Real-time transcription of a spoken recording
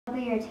I'll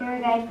be your tour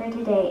guide for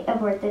today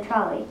aboard the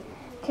trolley.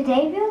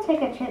 Today we will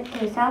take a trip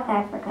through South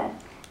Africa.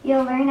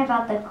 You'll learn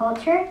about the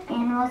culture,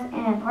 animals,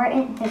 and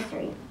important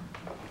history.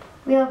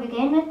 We will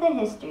begin with the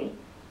history.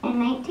 In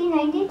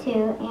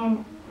 1992,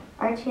 an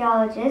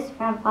archaeologist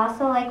found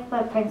fossil-like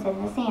footprints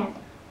in the sand.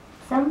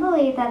 Some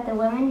believe that the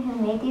women who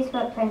made these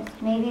footprints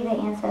may be the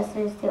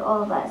ancestors to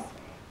all of us,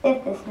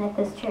 if this myth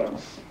is true.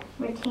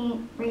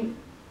 Between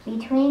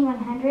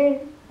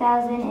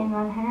 100,000 and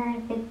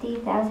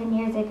 150,000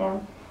 years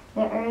ago,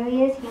 the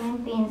earliest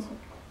human beings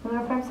who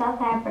were from South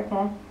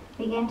Africa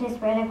began to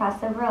spread across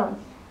the world.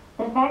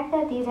 The fact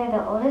that these are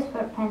the oldest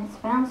footprints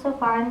found so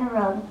far in the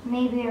world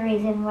may be a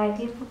reason why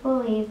people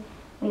believe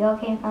we all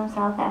came from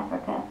South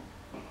Africa.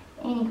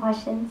 Any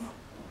questions?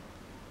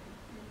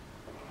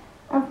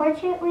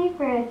 Unfortunately,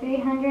 for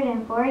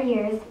 304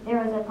 years,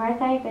 there was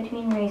apartheid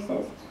between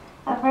races.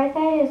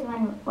 Apartheid is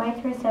when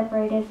whites were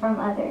separated from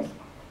others.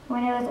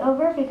 When it was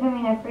over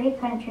becoming a free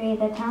country,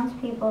 the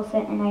townspeople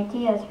sent in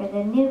ideas for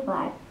the new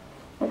flag.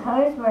 The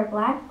colors were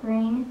black,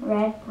 green,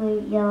 red,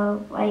 blue, yellow,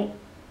 white.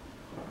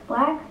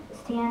 Black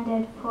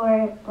stood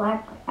for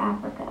Black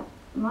Africa.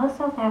 Most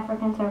South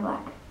Africans are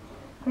black.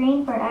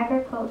 Green for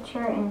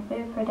agriculture and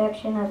food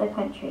production of the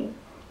country.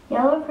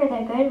 Yellow for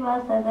the good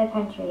wealth of the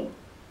country.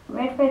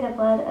 Red for the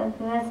blood of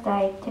who has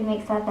died to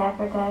make South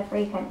Africa a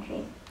free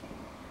country.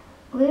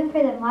 Blue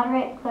for the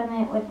moderate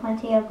climate with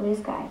plenty of blue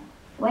sky.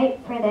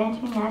 White for the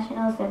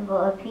international symbol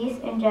of peace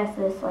and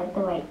justice like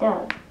the white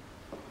dove.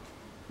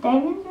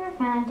 Diamonds were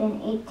found in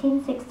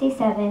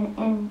 1867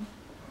 and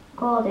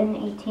gold in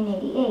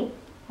 1888.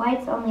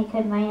 Whites only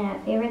could mine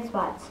at favorite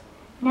spots.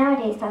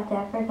 Nowadays, South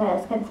Africa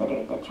is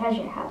considered the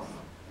treasure house.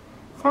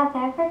 South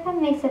Africa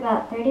makes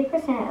about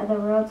 30% of the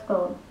world's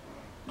gold.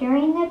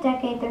 During the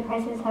decade, the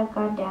prices have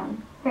gone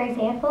down. For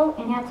example,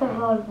 an ounce of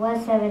gold was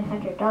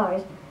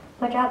 $700,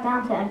 but dropped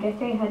down to under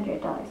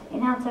 $300.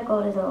 An ounce of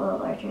gold is a little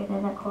larger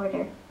than a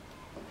quarter.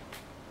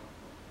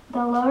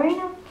 The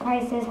lowering of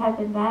prices have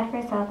been bad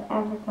for South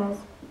Africa's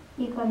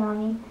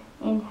economy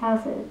and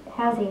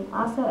housing,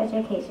 also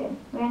education.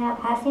 We are now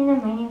passing the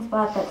mining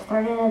spot that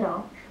started it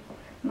all.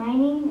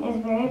 Mining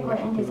is very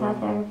important to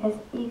South Africa's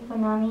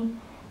economy.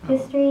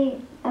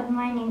 History of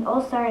mining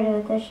all started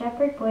with a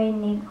shepherd boy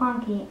named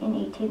Honky in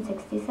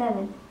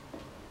 1867.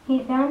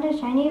 He found a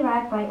shiny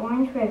rock by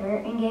Orange River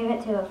and gave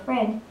it to a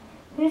friend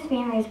whose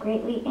family is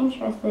greatly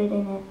interested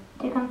in it.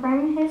 To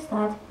confirm his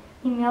thoughts,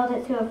 he mailed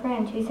it to a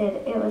friend who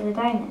said it was a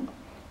diamond.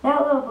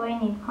 That little boy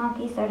named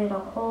Honky started a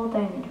whole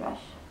diamond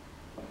rush.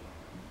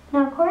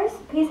 Now, of course,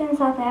 peace in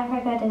South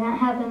Africa did not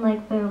happen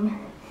like boom.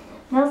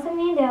 Nelson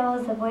Mandela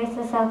was the voice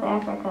of South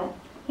Africa.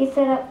 He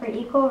stood up for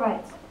equal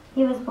rights.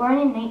 He was born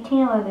in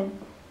 1911.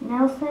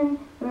 Nelson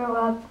grew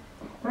up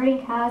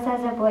herding cows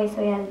as a boy,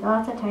 so he had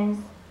lots of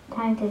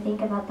time to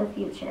think about the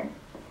future.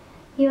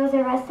 He was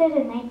arrested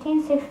in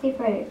 1960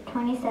 for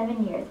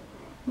 27 years.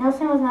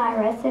 Nelson was not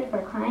arrested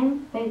for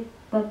crime,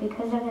 but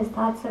because of his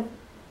thoughts of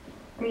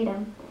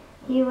freedom.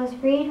 He was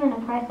freed when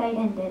apartheid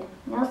ended.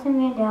 Nelson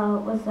Mandela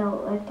was the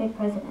elected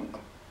president.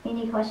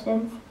 Any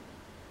questions?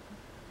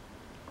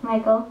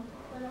 Michael?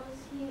 When was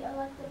he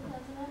elected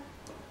president?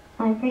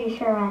 I'm pretty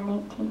sure around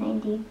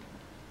 1990.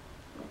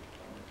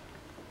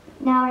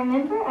 Now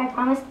remember, I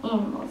promised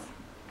animals.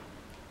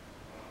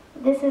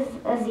 This is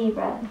a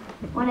zebra,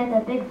 one of the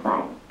big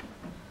five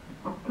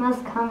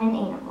most common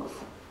animals.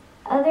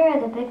 Other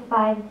of the big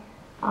five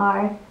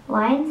are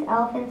lions,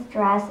 elephants,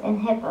 giraffes,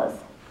 and hippos.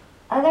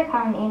 Other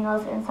common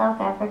animals in South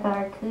Africa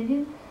are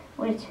kudu,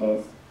 which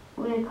is,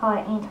 we would call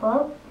it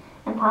antelope,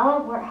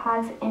 impala,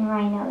 warthogs, and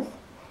rhinos.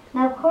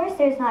 Now, of course,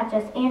 there's not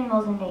just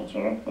animals in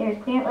nature.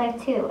 There's plant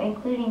life too,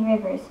 including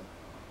rivers.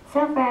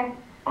 South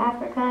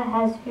Africa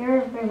has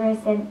fewer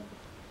rivers than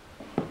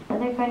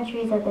other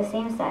countries of the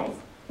same size.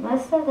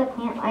 Most of the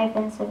plant life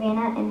in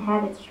savanna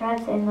inhabits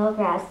shrubs and low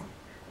grass.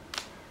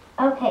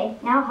 Okay,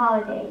 now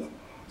holidays.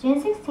 June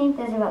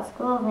 16th is about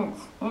school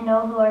events and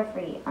all who are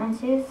free. On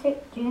June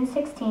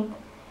 16th,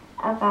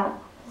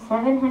 about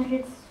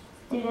 700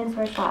 students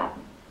were shot.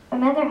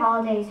 Another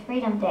holiday is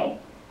Freedom Day.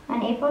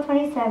 On April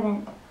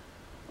 27th,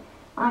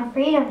 on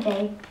Freedom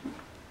Day,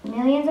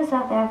 millions of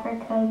South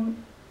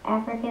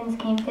Africans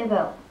came to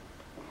vote.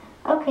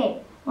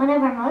 Okay, one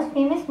of our most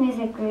famous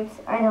music groups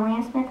are the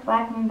Landsmith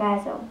Black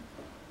Mambazo.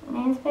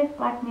 Landsmith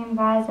Black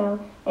Mambazo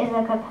is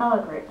a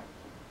cappella group.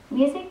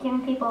 Music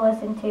young people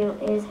listen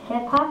to is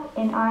hip-hop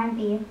and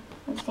R&B,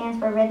 which stands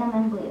for rhythm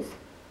and blues.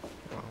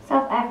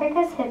 South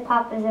Africa's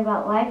hip-hop is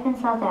about life in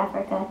South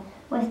Africa,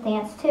 with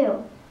dance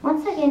too.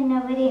 Once again,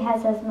 nobody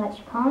has as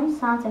much poems,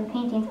 songs, and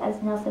paintings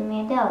as Nelson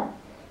Mandela.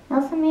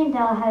 Nelson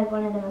Mandela had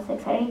one of the most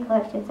exciting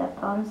collections of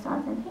poems,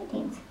 songs, and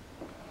paintings.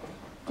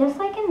 Just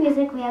like in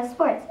music, we have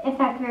sports. In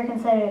fact, we are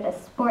considered a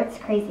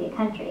sports-crazy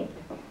country.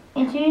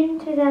 In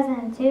June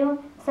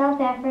 2002, South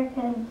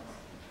Africa's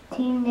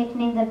team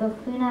nicknamed the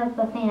Bafana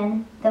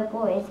Bafana, the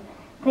boys,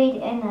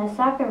 played in the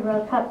Soccer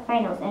World Cup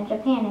finals in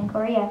Japan and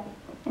Korea.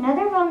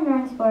 Another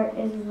well-known sport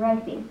is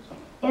rugby.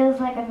 It was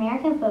like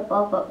American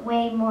football, but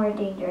way more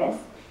dangerous.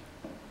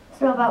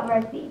 So about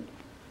rugby.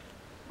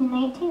 In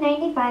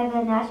 1995,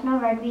 the national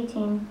rugby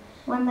team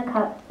won the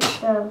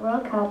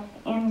World Cup,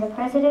 and the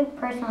president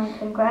personally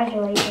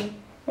congratulated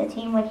the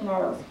team with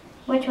medals,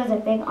 which was a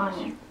big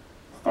honor.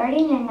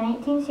 Starting in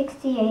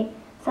 1968,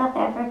 South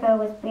Africa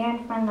was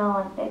banned from the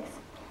Olympics.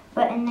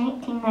 But in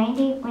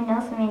 1990, when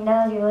Nelson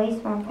Mandela was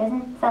released from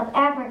prison, South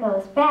Africa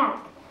was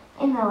back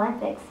in the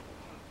Olympics.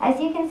 As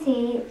you can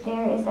see,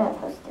 there is a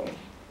poster.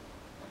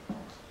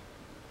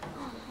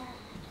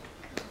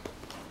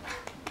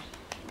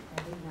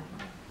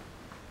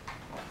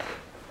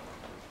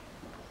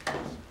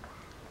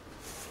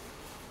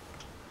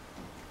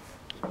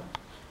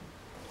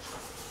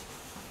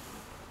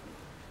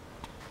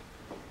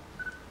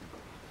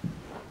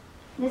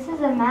 This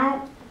is a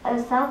map of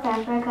South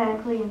Africa,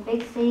 including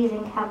big cities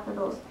and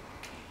capitals,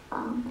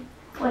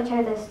 which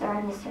are the star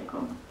and the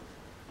circle.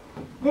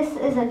 This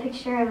is a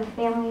picture of a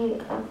family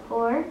of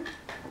 4.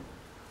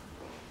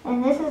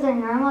 And this is a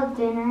normal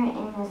dinner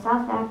in a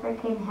South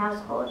African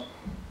household.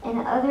 In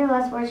other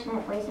less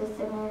fortunate places,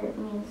 similar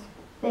means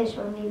fish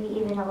or maybe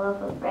even a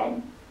loaf of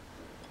bread.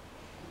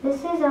 This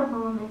is a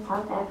home in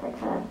South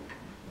Africa.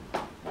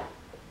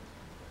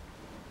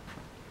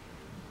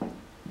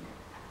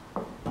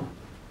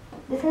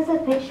 This is a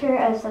picture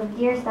of some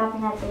deer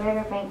stopping at the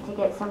riverbank to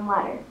get some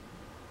water.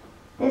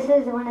 This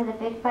is one of the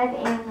big 5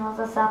 animals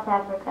of South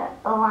Africa,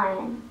 a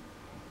lion.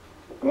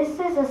 This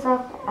is a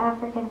South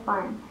African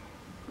farm,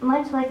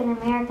 much like an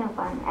American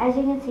farm. As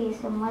you can see,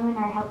 some women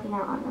are helping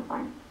out on the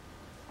farm.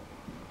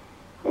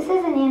 This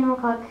is an animal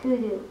called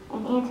kudu,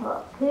 an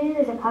antelope. Kudu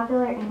is a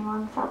popular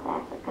animal in South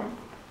Africa.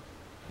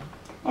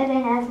 And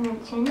then as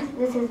mentioned,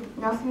 this is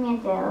Nelson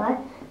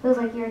Mandela, who's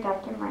like your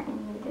Dr. Martin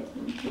Luther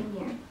King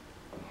Jr.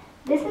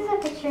 This is a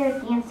picture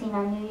of dancing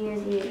on New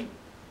Year's Eve.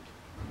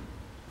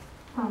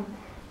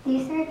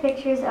 These 3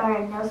 pictures are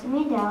Nelson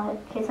Mandela,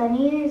 kids on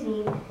New Year's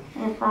Eve,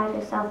 and a flag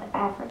of South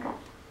Africa.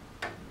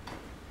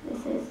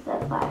 This is the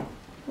flag.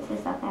 This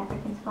is South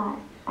Africa's flag,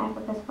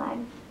 Africa's flag.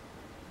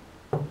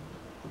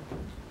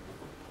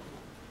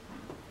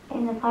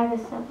 And the flag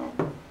of South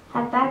Africa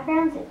have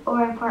backgrounds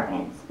or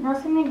importance.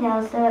 Nelson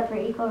Mandela stood up for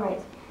equal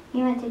rights.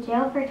 He went to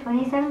jail for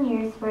 27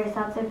 years for his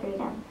thoughts of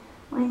freedom.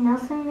 When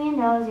Nelson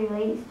Mandela was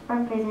released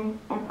from prison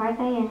and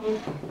apartheid ended,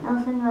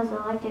 Nelson was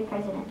elected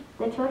president.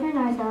 The children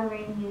are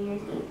celebrating New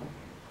Year's Eve.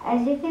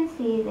 As you can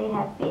see, they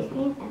have face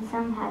paint and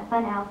some have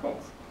fun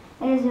outfits.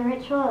 It is a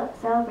ritual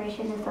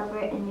celebration to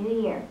celebrate a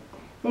new year.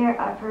 There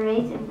are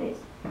parades and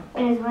booths.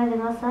 It is one of the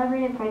most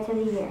celebrated parts of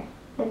the year.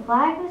 The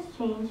flag was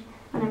changed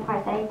when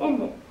apartheid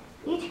ended.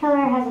 Each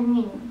color has a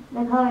meaning.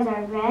 The colors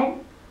are red,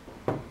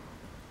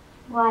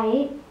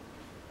 white,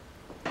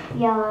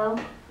 yellow,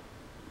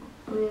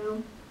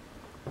 blue,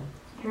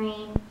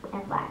 green,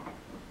 and black.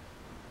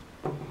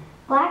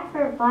 Black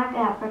for Black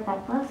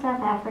Africa. Most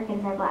South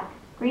Africans are black.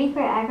 Green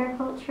for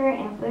agriculture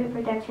and food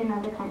production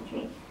of the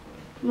country.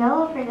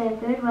 Yellow for the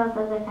good wealth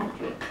of the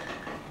country.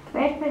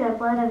 Red for the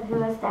blood of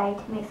who has died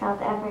to make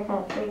South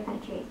Africa a free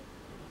country.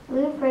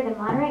 Blue for the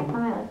moderate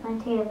climate with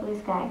plenty of blue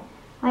sky.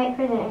 White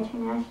for the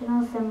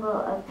international symbol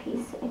of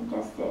peace and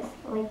justice,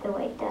 like the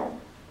white dove.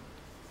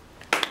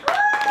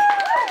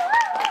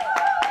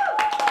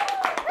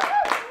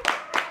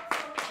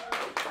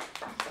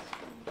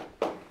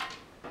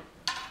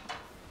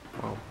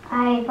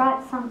 I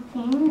brought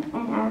something,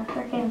 an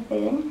African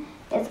food.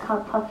 It's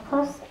called puff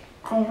puffs.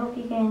 I hope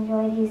you can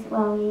enjoy these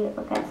while we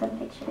look at some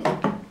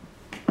pictures.